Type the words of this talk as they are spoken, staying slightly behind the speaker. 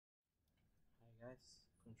device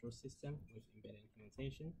control system with embedded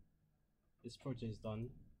implementation. This project is done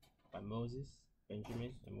by Moses,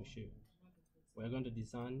 Benjamin, and Mushu. We're going to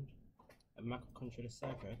design a microcontroller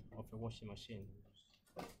circuit of a washing machine.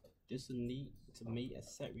 This will need to meet a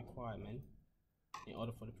set requirement in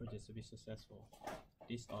order for the project to be successful.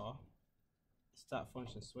 These are start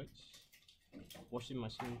function switch, washing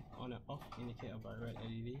machine on and off indicated by red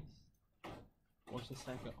LEDs, washing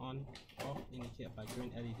cycle on off indicated by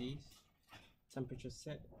green LEDs, temperature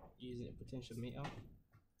set using a potentiometer,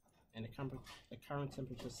 and the current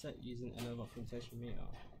temperature set using another potentiometer.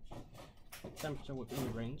 The temperature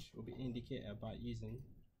within range will be indicated by using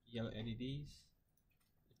yellow LEDs.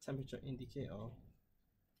 The temperature indicator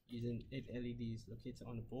using 8 LEDs located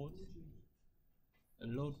on the board. A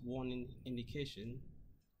load warning indication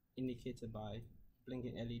indicated by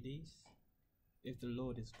blinking LEDs. If the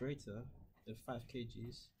load is greater than 5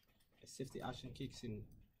 kgs, a safety action kicks in.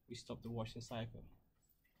 We stop the washing cycle.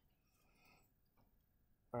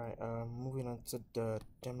 Alright, moving on to the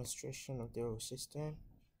demonstration of the whole system.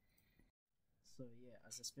 So yeah,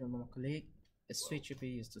 as explained by my colleague, a switch will be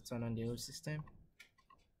used to turn on the whole system.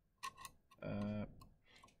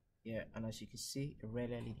 Yeah, and as you can see, a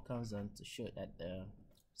red LED comes on to show that the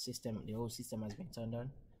whole system has been turned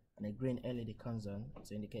on, and a green LED comes on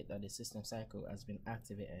to indicate that the system cycle has been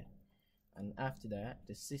activated. And after that,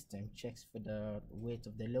 the system checks for the weight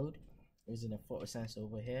of the load using a photo sensor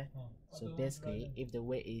over here. So basically, if the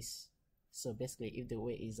weight is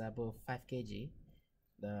above 5 kg,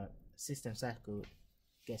 the system cycle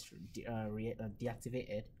gets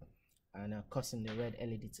deactivated, and causing the red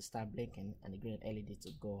LED to start blinking and the green LED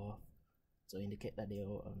to go off to indicate that the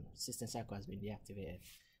system cycle has been deactivated.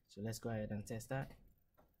 So let's go ahead and test that.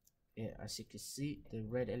 Yeah, as you can see, the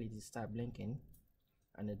red LED start blinking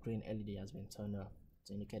and the green LED has been turned off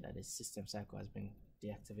to indicate that the system cycle has been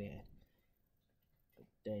deactivated.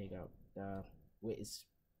 There you go. The weight is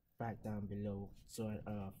back down below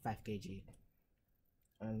 5 kg.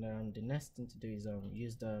 And the next thing to do is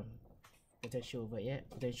use the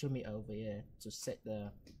potentiometer over here to set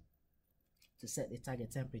the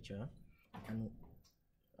target temperature, and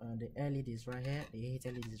the LEDs right here, the 8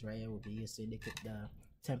 LEDs right here, will be used to indicate the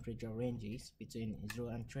temperature ranges between 0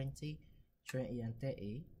 and 20, 20 and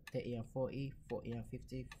 30, 30 and 40, 40 and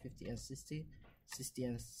 50, 50 and 60, 60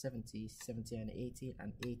 and 70, 70 and 80,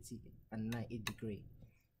 and 80 and 90 degree.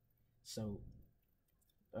 So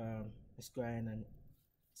let's go ahead and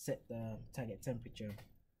set the target temperature.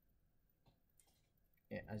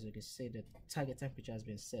 Yeah, as you can see, the target temperature has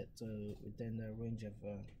been set to within the range of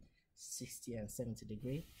 60 and 70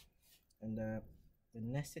 degree. And the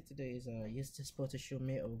next thing to do is use this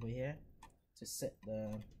potentiometer over here to set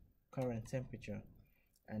the current temperature.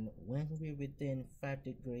 And when we're within 5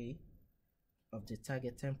 degree of the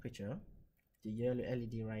target temperature, the yellow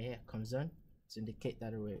LED right here comes on to indicate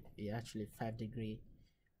that we're actually 5 degree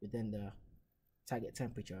within the target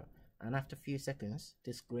temperature. And after a few seconds,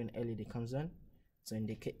 this green LED comes on to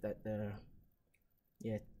indicate that the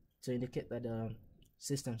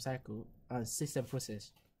system cycle the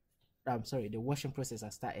washing process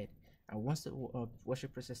has started. And once the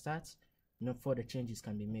washing process starts, no further changes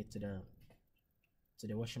can be made to the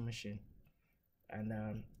washing machine.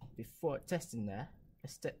 And before testing that,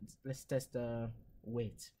 let's test the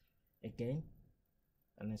weight again.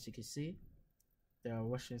 And as you can see, the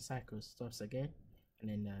washing cycle stops again, and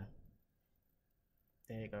then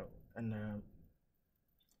there you go, and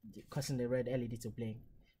causing the red LED to blink.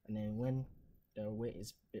 And then when the weight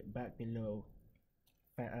is back below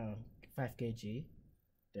 5 kg,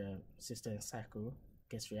 the system cycle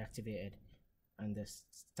gets reactivated, and the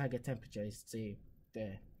target temperature is still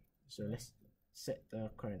there. So let's set the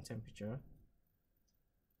current temperature.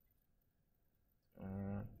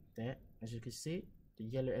 There, as you can see, the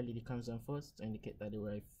yellow LED comes on first to indicate that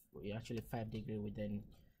we're actually 5 degree within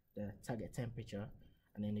the target temperature,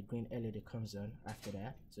 and then the green LED comes on after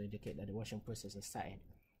that to indicate that the washing process is started.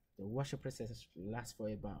 The washing process lasts for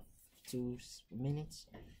about 2 minutes.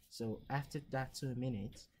 So after that 2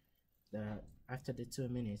 minutes, after the 2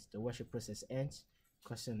 minutes, the washing process ends,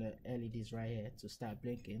 causing the LEDs right here to start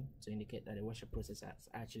blinking to indicate that the washing process has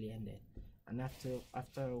actually ended. And after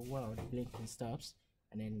a while, the blinking stops,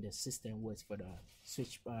 and then the system waits for the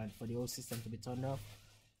switch for the whole system to be turned off,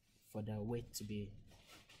 for the weight to be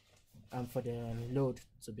for the load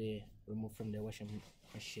to be removed from the washing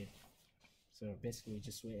machine. So basically, we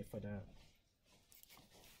just wait for the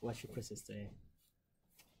washing process to end.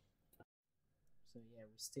 So yeah,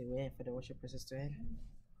 we're still waiting for the washing process to end.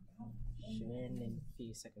 Should end in a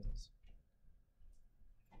few seconds.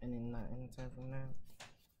 And in any time from now.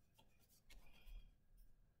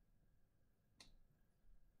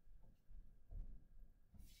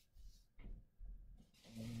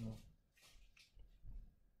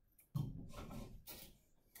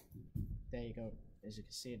 there you go. As you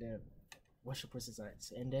can see, the washer processor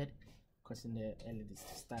is ended, causing the LEDs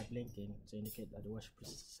to start blinking to indicate that the washer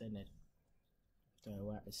processor is ended. So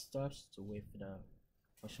while it stops, to wait for the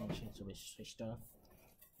washing machine to be switched off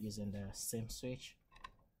using the same switch.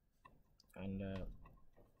 And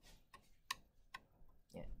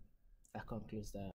yeah, that concludes that.